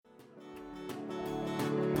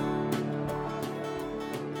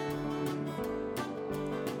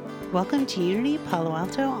Welcome to Unity Palo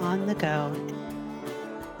Alto on the Go.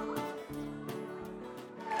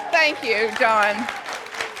 Thank you, John.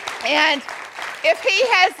 And if he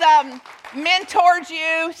has mentored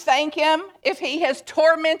you, thank him. If he has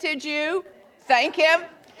tormented you, thank him.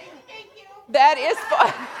 That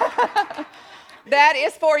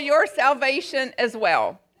is for your salvation as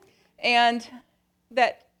well. And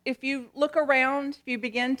that if you look around, if you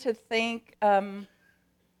begin to think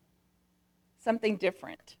something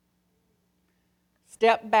different,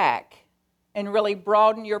 step back and really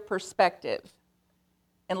broaden your perspective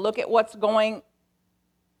and look at what's going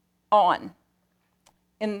on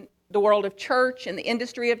in the world of church, in the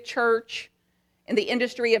industry of church, in the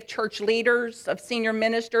industry of church leaders, of senior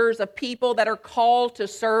ministers, of people that are called to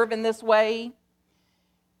serve in this way,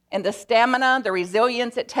 and the stamina, the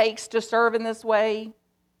resilience it takes to serve in this way,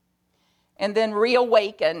 and then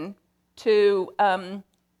reawaken to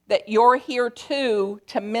that you're here too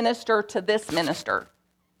to minister to this minister,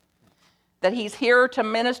 that he's here to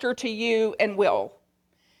minister to you and will.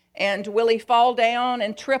 And will he fall down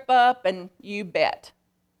and trip up? And you bet.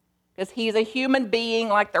 Because he's a human being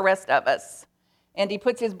like the rest of us. And he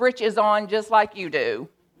puts his britches on just like you do,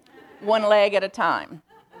 one leg at a time.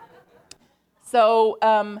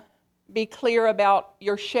 So be clear about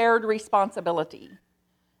your shared responsibility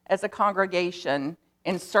as a congregation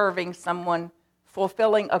in serving someone,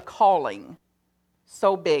 fulfilling a calling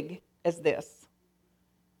so big as this,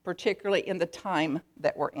 particularly in the time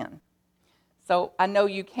that we're in. So I know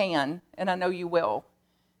you can, and I know you will.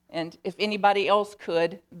 And if anybody else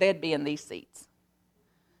could, they'd be in these seats.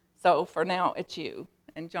 So for now, it's you.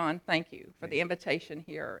 And John, thank you for the invitation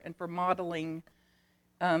here and for modeling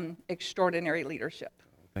extraordinary leadership.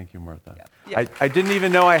 Thank you, Martha. Yeah. I didn't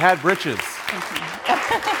even know I had britches.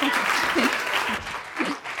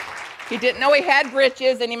 He didn't know he had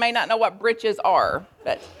britches, and he may not know what britches are.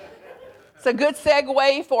 But it's a good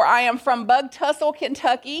segue for I am from Bug Tussle,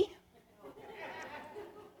 Kentucky.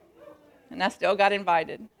 And I still got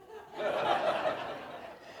invited.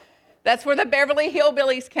 That's where the Beverly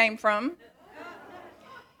Hillbillies came from.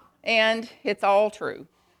 And it's all true.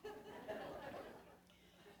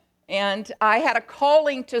 And I had a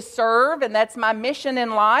calling to serve, and that's my mission in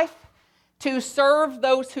life, to serve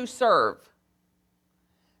those who serve.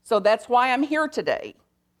 So that's why I'm here today.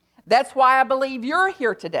 That's why I believe you're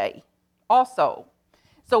here today also.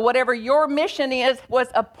 So whatever your mission is, was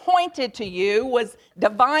appointed to you, was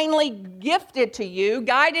divinely gifted to you,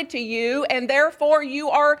 guided to you, and therefore you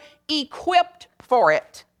are equipped for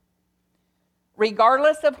it.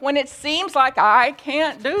 Regardless of when it seems like, I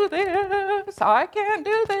can't do this,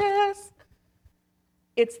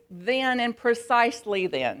 it's then and precisely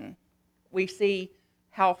then we see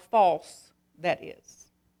how false that is.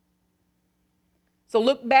 So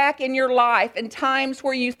look back in your life in times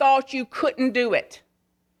where you thought you couldn't do it.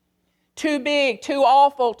 Too big, too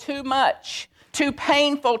awful, too much, too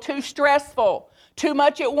painful, too stressful, too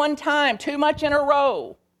much at one time, too much in a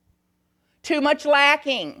row, too much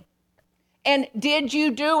lacking. And did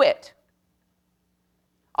you do it?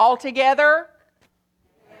 All together?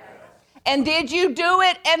 Yes. And did you do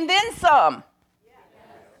it and then some? Yes.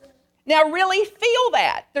 Now really feel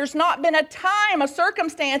that. There's not been a time, a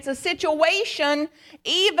circumstance, a situation,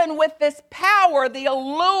 even with this power, the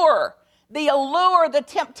allure, the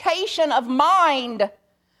temptation of mind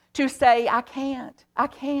to say, I can't,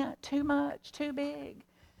 too much, too big.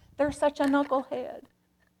 They're such a knucklehead.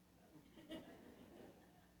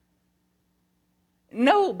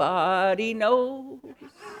 Nobody knows.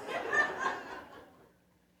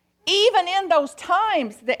 Even in those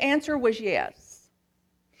times, the answer was yes.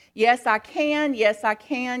 Yes, I can, yes, I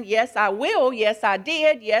can, yes, I will, yes, I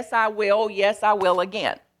did, yes, I will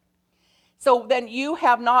again. So then you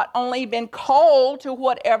have not only been called to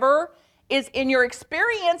whatever is in your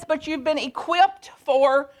experience, but you've been equipped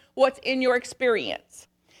for what's in your experience.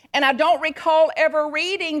 And I don't recall ever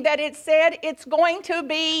reading that it said it's going to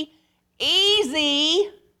be easy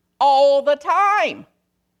all the time.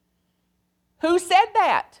 Who said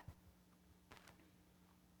that?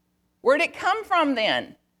 Where'd it come from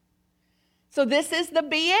then? So this is the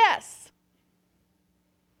BS.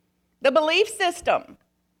 The belief system.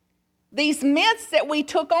 These myths that we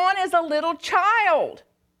took on as a little child.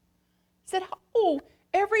 Said, oh,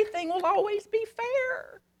 everything will always be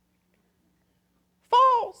fair.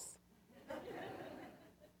 False.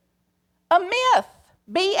 A myth.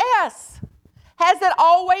 BS. Has it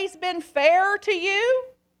always been fair to you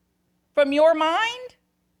from your mind?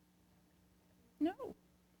 No.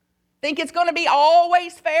 Think it's going to be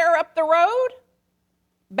always fair up the road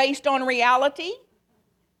based on reality?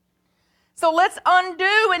 So let's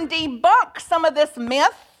undo and debunk some of this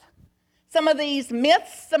myth some of these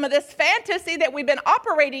myths, some of this fantasy that we've been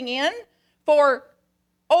operating in for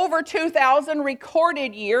over 2,000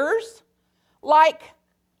 recorded years, like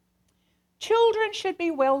children should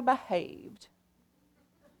be well behaved.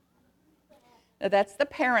 Now that's the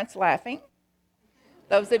parents laughing.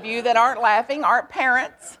 Those of you that aren't laughing aren't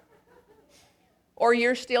parents. Or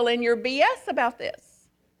you're still in your BS about this.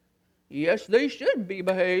 Yes, they should be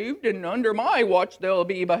behaved, and under my watch they'll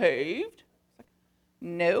be behaved.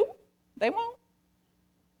 No, they won't.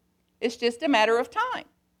 It's just a matter of time.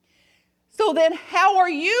 So then how are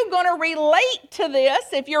you going to relate to this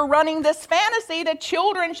if you're running this fantasy that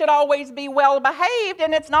children should always be well behaved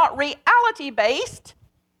and it's not reality based?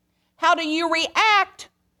 How do you react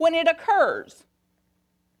when it occurs?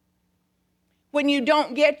 When you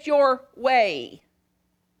don't get your way?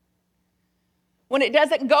 When it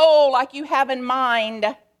doesn't go like you have in mind,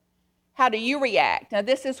 how do you react? Now,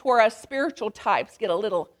 this is where us spiritual types get a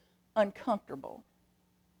little uncomfortable.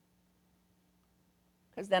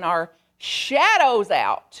 Because then our shadow's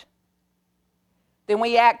out. Then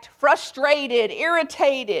we act frustrated,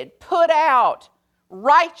 irritated, put out,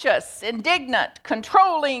 righteous, indignant,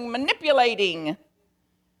 controlling, manipulating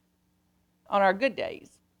on our good days.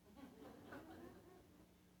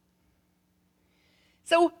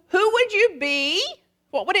 So who would you be?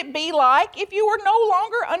 What would it be like if you were no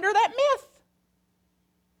longer under that myth?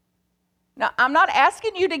 Now, I'm not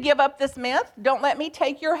asking you to give up this myth. Don't let me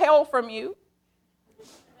take your hell from you.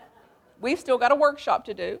 We've still got a workshop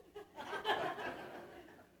to do.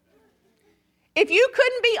 If you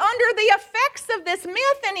couldn't be under the effects of this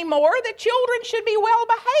myth anymore, that children should be well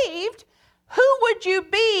behaved, who would you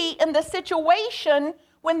be in the situation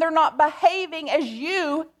when they're not behaving as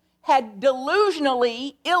you had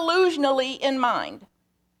illusionally in mind?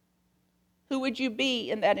 Who would you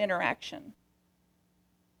be in that interaction?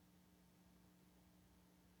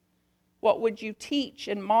 What would you teach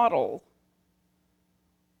and model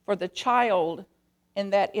for the child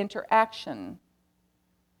in that interaction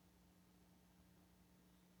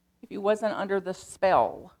if he wasn't under the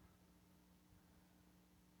spell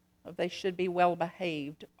of they should be well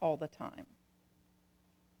behaved all the time?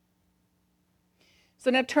 So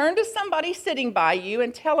now turn to somebody sitting by you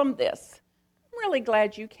and tell them this. I'm really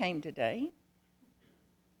glad you came today.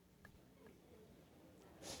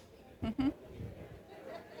 Mm-hmm.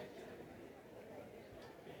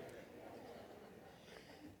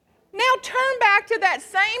 Now turn back to that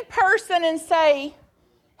same person and say,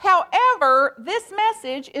 however, this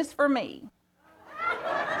message is for me.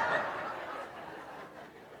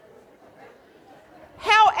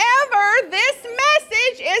 However, this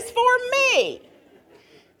message is for me.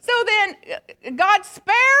 So then, God,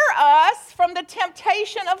 spare us from the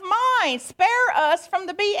temptation of mind. Spare us from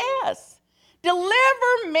the BS.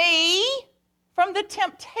 Deliver me from the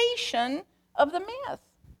temptation of the myth.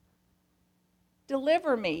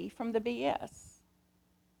 Deliver me from the BS.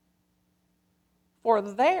 For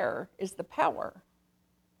there is the power.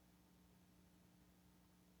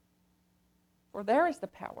 For there is the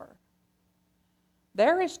power.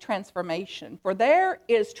 There is transformation. For there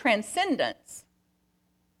is transcendence.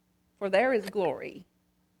 For there is glory.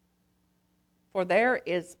 For there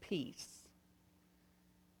is peace.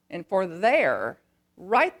 And for there,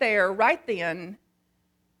 right then,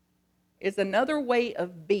 is another way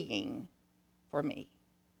of being for me.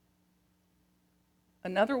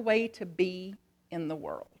 Another way to be in the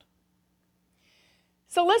world.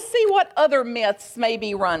 So let's see what other myths may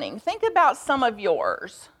be running. Think about some of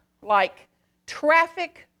yours, like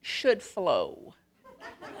traffic should flow.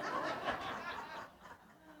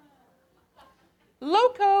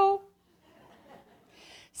 Loco.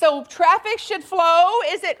 So traffic should flow.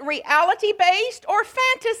 Is it reality-based or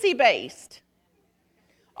fantasy-based?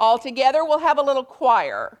 All together, we'll have a little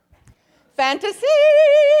choir. Fantasy.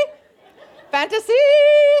 Fantasy.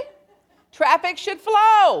 Traffic should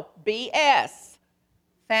flow. BS.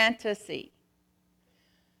 Fantasy.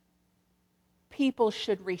 People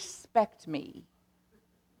should respect me.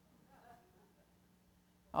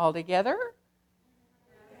 All together?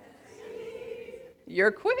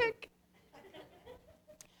 You're quick.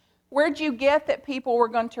 Where'd you get that people were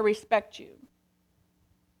going to respect you?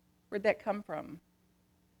 Where'd that come from?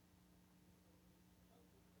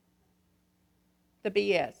 The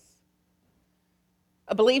BS.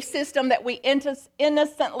 A belief system that we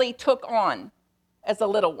innocently took on as a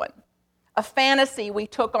little one. A fantasy we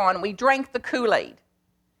took on. We drank the Kool-Aid.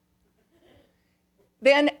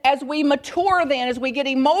 Then as we mature, as we get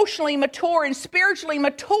emotionally mature and spiritually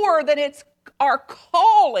mature, then it's our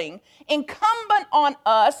calling incumbent on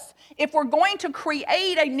us, if we're going to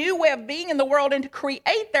create a new way of being in the world and to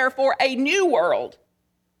create, therefore, a new world,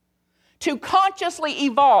 to consciously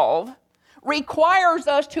evolve requires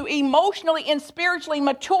us to emotionally and spiritually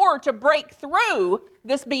mature to break through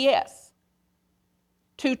this BS,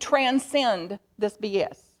 to transcend this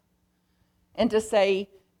BS, and to say,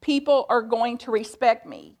 people are going to respect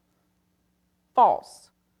me. False.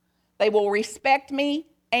 They will respect me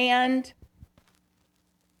and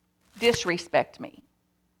disrespect me.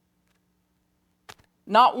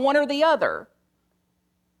 Not one or the other.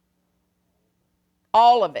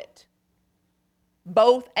 All of it.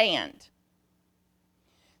 Both and.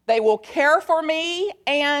 They will care for me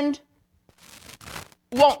and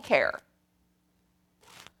won't care.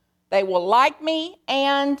 They will like me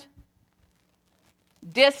and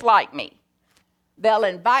dislike me. They'll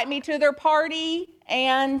invite me to their party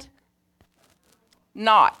and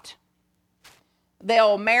not.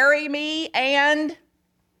 They'll marry me and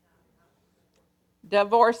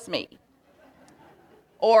divorce me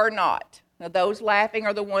or not. Now, those laughing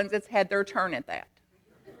are the ones that's had their turn at that.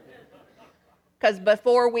 Because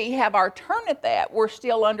before we have our turn at that, we're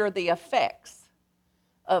still under the effects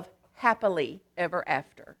of happily ever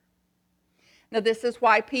after. Now, this is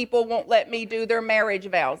why people won't let me do their marriage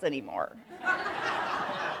vows anymore.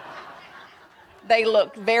 They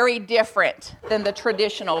look very different than the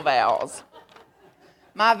traditional vows.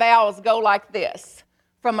 My vows go like this,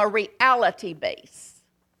 from a reality base.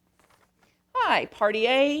 Hi, Party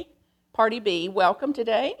A, Party B, welcome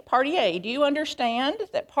today. Party A, do you understand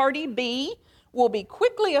that Party B will be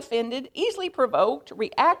quickly offended, easily provoked,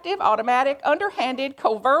 reactive, automatic, underhanded,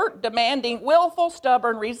 covert, demanding, willful,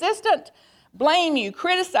 stubborn, resistant, blame you,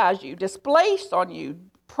 criticize you, displace on you,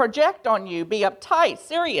 project on you, be uptight,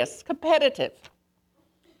 serious, competitive.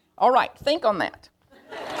 All right, think on that.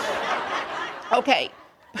 Okay.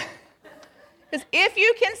 Because if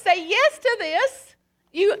you can say yes to this,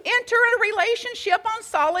 you enter a relationship on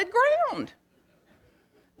solid ground.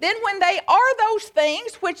 Then when they are those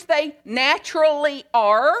things, which they naturally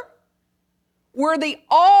are, we're the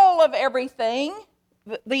all of everything.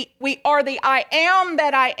 We are the I am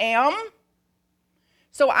that I am.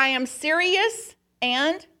 So I am serious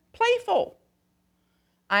and playful.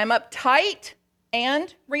 I am uptight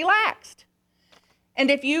and relaxed. And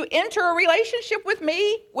if you enter a relationship with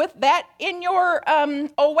me with that in your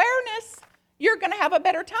awareness, you're going to have a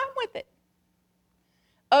better time with it.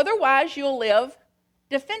 Otherwise, you'll live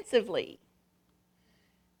defensively,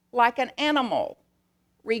 like an animal,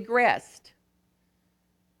 regressed.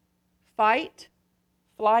 Fight,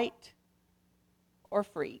 flight, or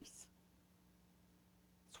freeze.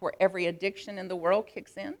 It's where every addiction in the world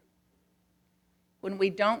kicks in. When we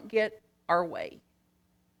don't get our way.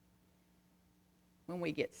 When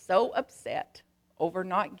we get so upset over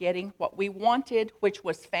not getting what we wanted, which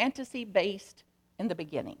was fantasy-based in the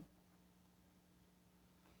beginning.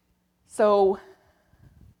 So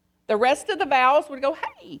the rest of the vows would go,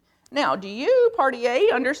 hey, now do you, Party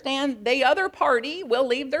A, understand the other party will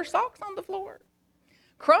leave their socks on the floor?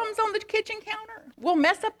 Crumbs on the kitchen counter. Will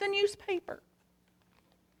mess up the newspaper.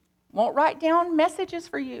 Won't write down messages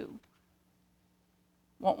for you.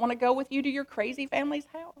 Won't want to go with you to your crazy family's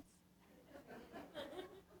house.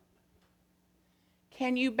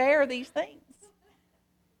 Can you bear these things?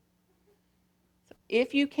 So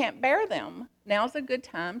if you can't bear them, now's a good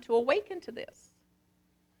time to awaken to this.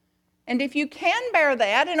 And if you can bear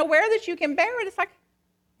that and aware that you can bear it, it's like,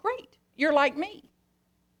 great, you're like me.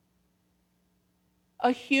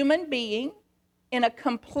 A human being in a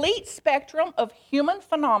complete spectrum of human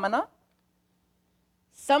phenomena,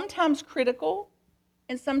 sometimes critical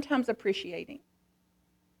and sometimes appreciating,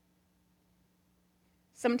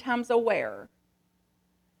 sometimes aware,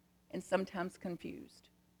 and sometimes confused.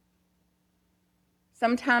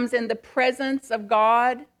 Sometimes in the presence of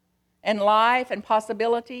God and life and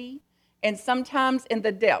possibility, and sometimes in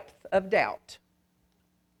the depth of doubt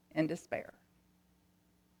and despair.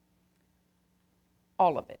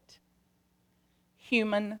 All of it.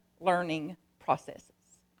 Human learning processes.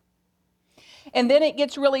 And then it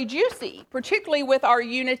gets really juicy, particularly with our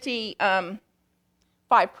Unity 5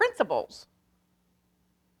 principles.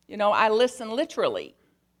 You know, I listen literally.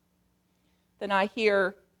 Then I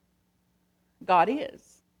hear, God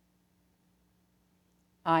is.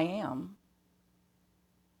 I am.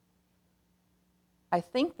 I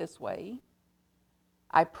think this way.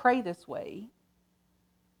 I pray this way.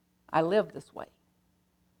 I live this way.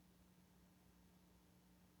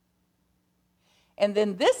 And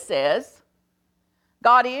then this says,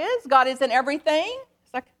 God is in everything.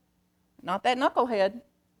 It's like, not that knucklehead.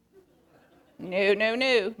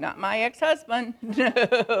 No, not my ex-husband.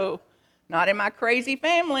 No. Not in my crazy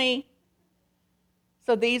family.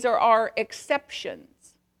 So these are our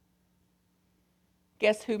exceptions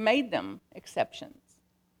Guess who made them exceptions?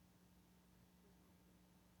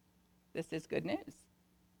 This is good news.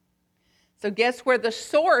 So guess where the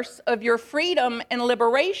source of your freedom and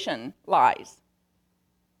liberation lies?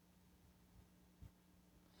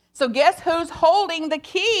 So guess who's holding the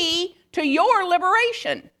key to your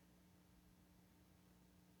liberation?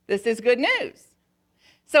 This is good news.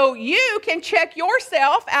 So you can check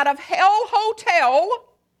yourself out of Hell Hotel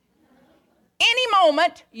any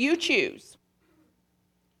moment you choose.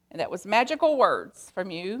 And that was magical words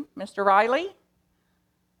from you, Mr. Riley.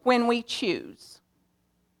 When we choose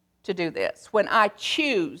to do this, when I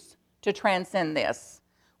choose to transcend this,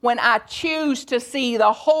 when I choose to see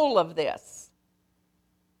the whole of this,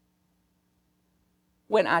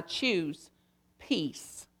 when I choose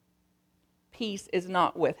peace, peace is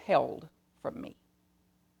not withheld from me.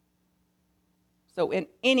 So in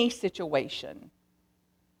any situation,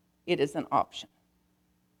 it is an option.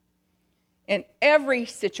 In every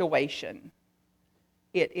situation,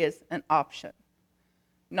 it is an option.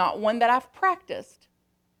 Not one that I've practiced.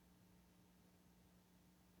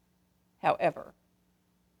 However,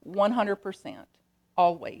 100%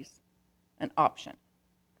 always an option.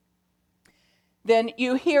 Then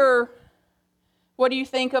you hear, what do you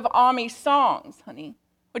think of Ami's songs, honey?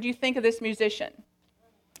 What do you think of this musician?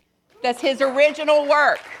 That's his original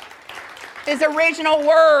work. His original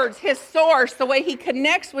words, his source, the way he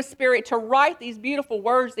connects with Spirit to write these beautiful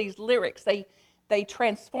words, these lyrics, they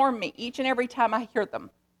transform me each and every time I hear them.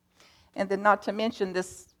 And then not to mention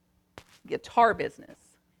this guitar business.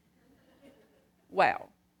 Wow.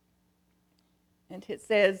 And it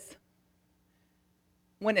says,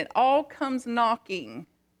 when it all comes knocking,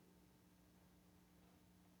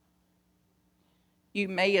 you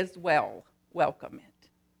may as well welcome it.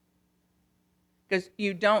 Because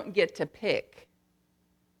you don't get to pick.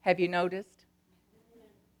 Have you noticed?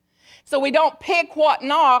 So we don't pick what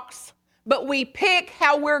knocks, but we pick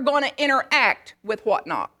how we're going to interact with what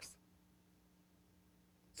knocks.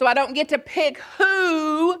 So I don't get to pick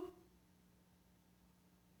who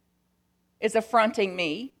is affronting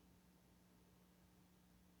me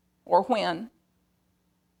or when,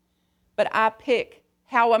 but I pick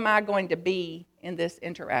how am I going to be in this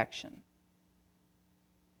interaction.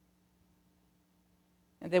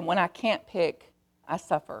 And then when I can't pick, I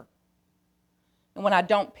suffer. And when I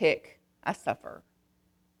don't pick, I suffer.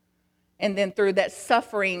 And then through that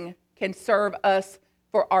suffering can serve us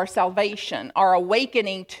for our salvation, our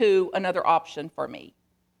awakening to another option for me.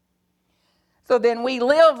 So then we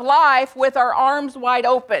live life with our arms wide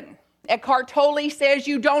open. Eckhart Tolle says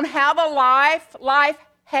you don't have a life, life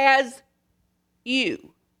has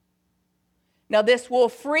you. Now this will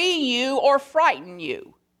free you or frighten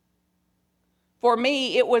you. For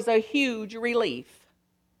me, it was a huge relief.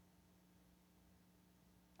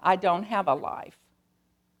 I don't have a life.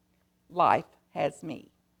 Life has me.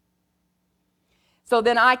 So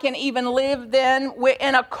then I can even live then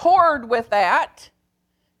in accord with that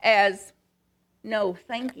as, no,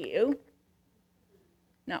 thank you.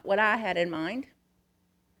 Not what I had in mind.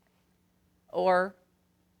 Or,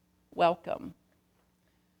 welcome.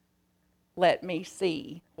 Let me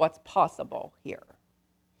see what's possible here.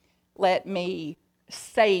 Let me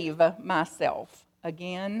save myself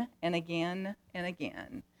again and again and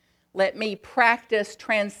again. Let me practice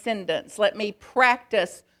transcendence. Let me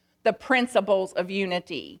practice the principles of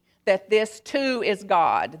unity, that this too is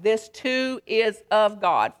God. This too is of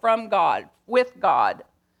God, from God, with God.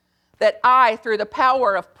 That I, through the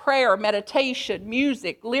power of prayer, meditation,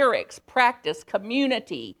 music, lyrics, practice,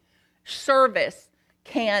 community, service,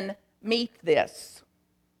 can meet this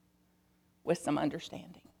with some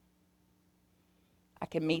understanding. I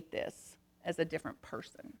can meet this as a different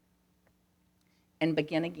person and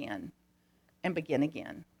begin again and begin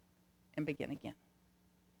again and begin again.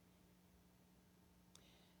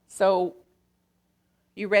 So,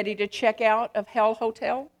 you ready to check out of Hell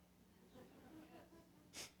Hotel?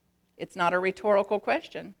 It's not a rhetorical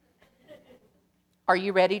question. Are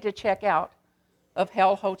you ready to check out of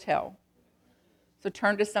Hell Hotel? So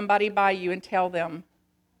turn to somebody by you and tell them,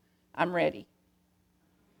 I'm ready.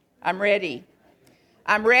 I'm ready.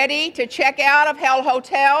 I'm ready to check out of Hell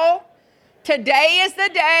Hotel. Today is the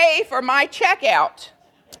day for my checkout.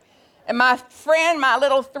 And my friend, my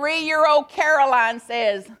little 3-year-old Caroline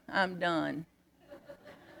says, I'm done.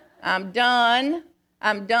 I'm done.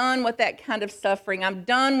 I'm done with that kind of suffering. I'm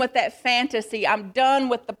done with that fantasy. I'm done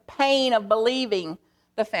with the pain of believing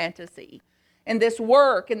the fantasy. And this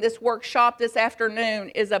work and this workshop this afternoon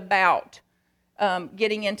is about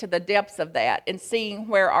getting into the depths of that and seeing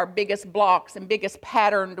where our biggest blocks and biggest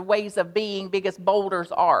patterned ways of being, biggest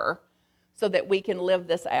boulders are, so that we can live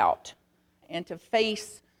this out and to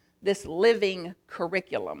face this living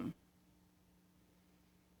curriculum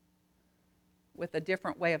with a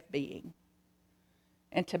different way of being,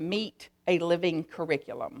 and to meet a living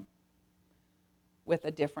curriculum with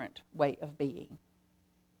a different way of being.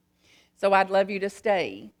 So I'd love you to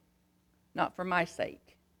stay, not for my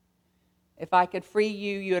sake. If I could free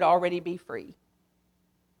you, you'd already be free.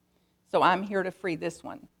 So I'm here to free this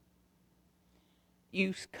one.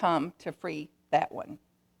 You come to free that one.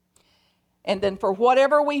 And then for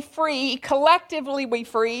whatever we free, collectively we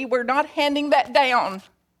free, we're not handing that down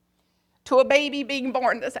to a baby being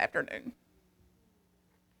born this afternoon.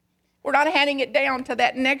 We're not handing it down to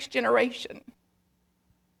that next generation.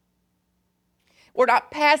 We're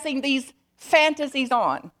not passing these fantasies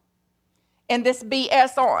on and this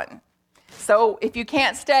BS on. So if you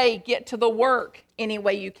can't stay, get to the work any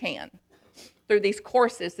way you can. Through these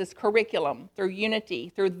courses, this curriculum, through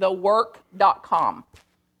Unity, through thework.com.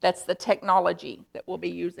 That's the technology that we'll be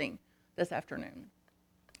using this afternoon.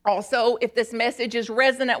 Also, if this message is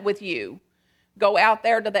resonant with you, go out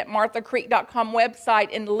there to that marthacreek.com website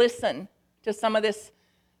and listen to some of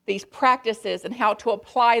these practices and how to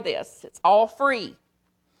apply this. It's all free.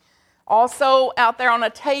 Also, out there on a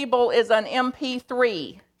table is an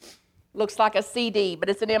MP3. Looks like a CD, but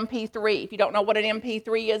it's an MP3. If you don't know what an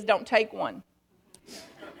MP3 is, don't take one.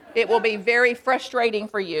 It will be very frustrating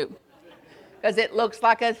for you because it looks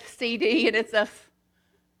like a CD and it's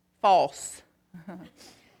false.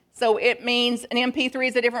 So it means an MP3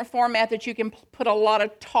 is a different format that you can put a lot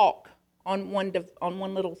of talk on one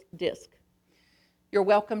little disc. You're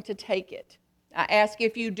welcome to take it. I ask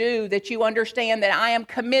if you do that you understand that I am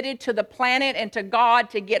committed to the planet and to God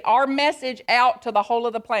to get our message out to the whole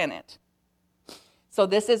of the planet. So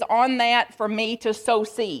this is on that for me to sow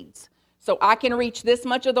seeds. So I can reach this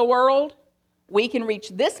much of the world, we can reach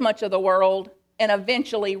this much of the world, and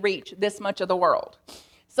eventually reach this much of the world.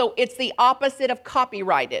 So it's the opposite of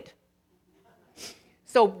copyrighted.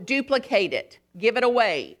 So duplicate it, give it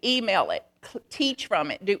away, email it, teach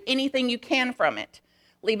from it, do anything you can from it.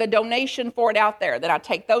 Leave a donation for it out there. Then I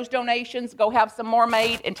take those donations, go have some more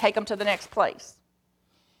made, and take them to the next place.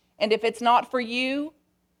 And if it's not for you,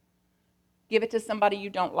 give it to somebody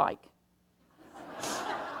you don't like.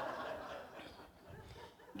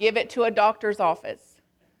 Give it to a doctor's office.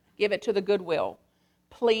 Give it to the Goodwill.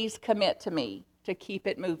 Please commit to me to keep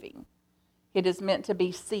it moving. It is meant to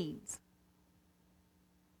be seeds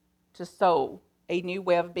to sow a new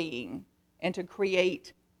way of being and to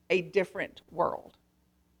create a different world.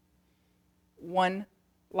 One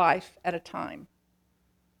life at a time.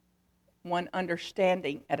 One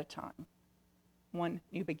understanding at a time. One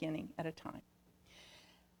new beginning at a time.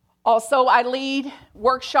 Also, I lead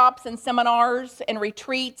workshops and seminars and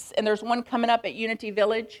retreats, and there's one coming up at Unity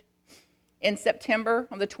Village in September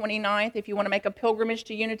on the 29th. If you want to make a pilgrimage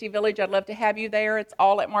to Unity Village, I'd love to have you there. It's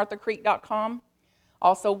all at marthacreek.com.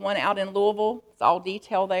 Also, one out in Louisville. It's all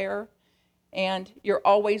detail there. And you're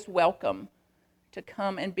always welcome to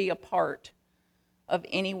come and be a part of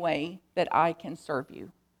any way that I can serve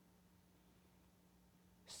you.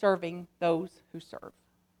 Serving those who serve.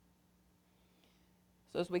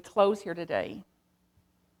 So as we close here today,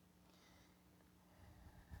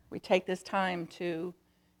 we take this time to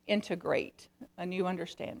integrate a new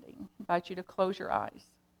understanding. I invite you to close your eyes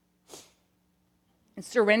and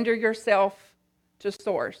surrender yourself to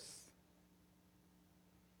Source.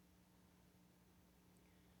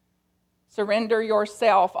 Surrender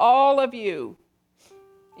yourself, all of you,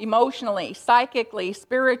 emotionally, psychically,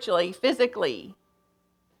 spiritually, physically.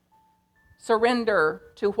 Surrender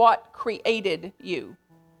to what created you.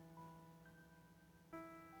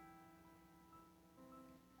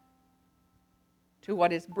 To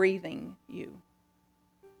what is breathing you.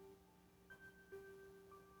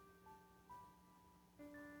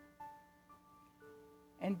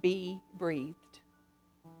 And be breathed.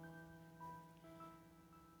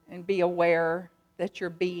 And be aware that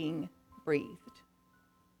you're being breathed.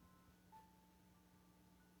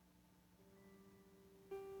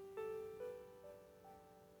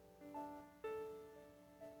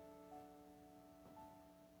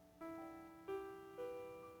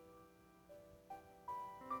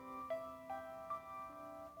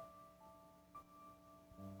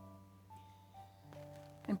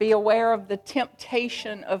 And be aware of the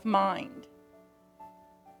temptation of mind.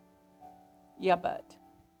 Yeah, but.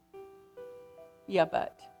 Yeah,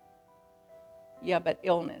 but. Yeah, but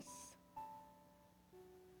illness.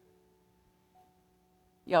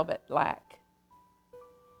 Yeah, but lack.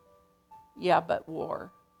 Yeah, but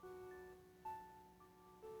war.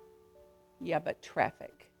 Yeah, but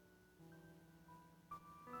traffic.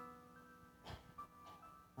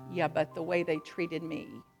 Yeah, but the way they treated me.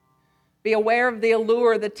 Be aware of the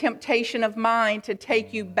allure, the temptation of mind to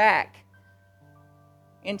take you back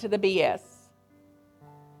into the BS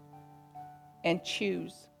and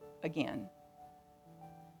choose again.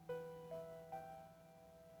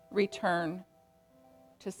 Return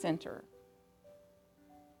to center.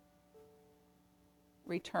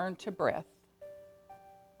 Return to breath.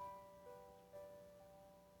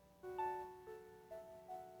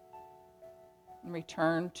 And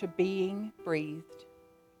return to being breathed.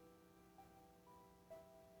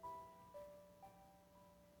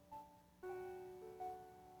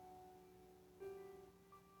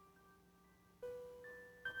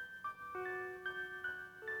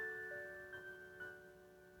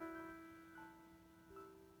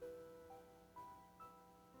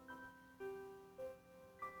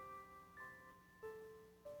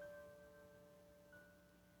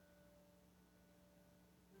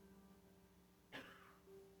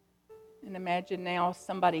 And imagine now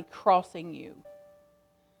somebody crossing you,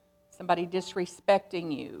 somebody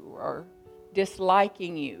disrespecting you or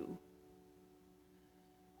disliking you.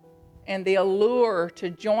 And the allure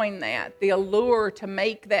to join that, the allure to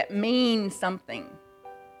make that mean something,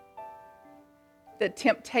 the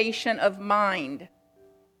temptation of mind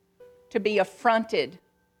to be affronted,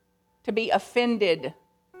 to be offended,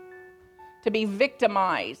 to be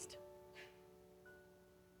victimized,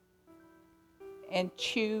 and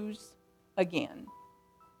choose again.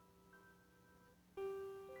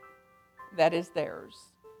 That is theirs.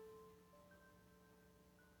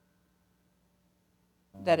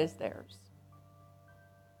 That is theirs.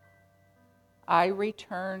 I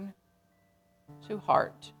return to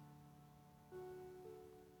heart.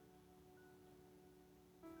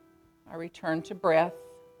 I return to breath,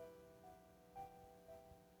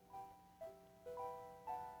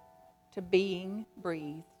 to being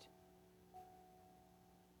breathed.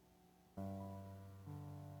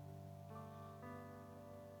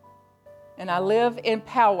 And I live in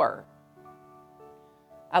power.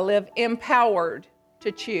 I live empowered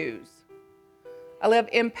to choose. I live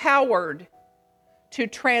empowered to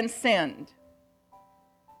transcend.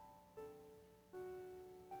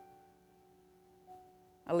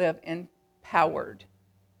 I live empowered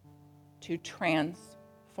to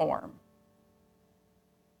transform,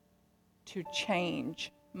 to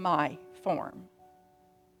change my form.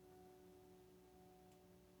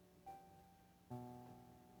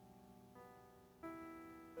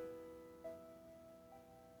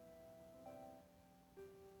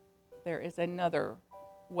 There is another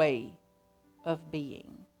way of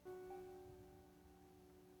being.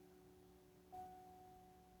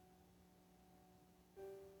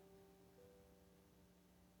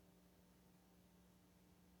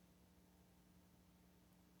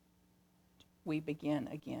 We begin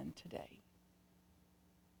again today.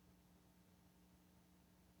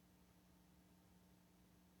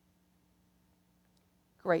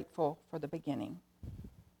 Grateful for the beginning.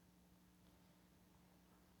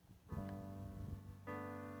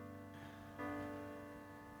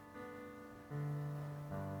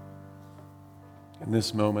 In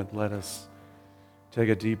this moment, let us take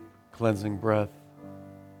a deep cleansing breath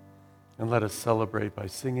and let us celebrate by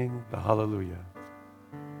singing the Hallelujah.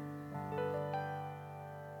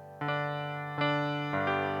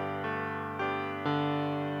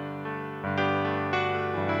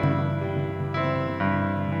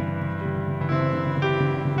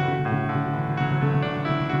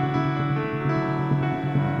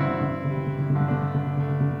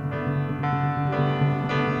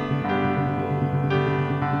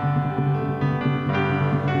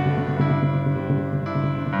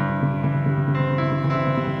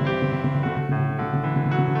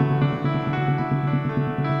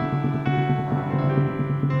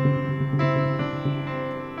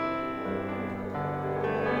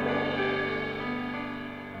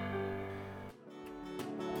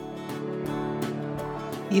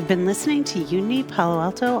 You've been listening to Unity Palo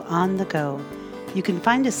Alto on the Go. You can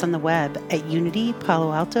find us on the web at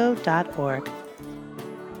unitypaloalto.org.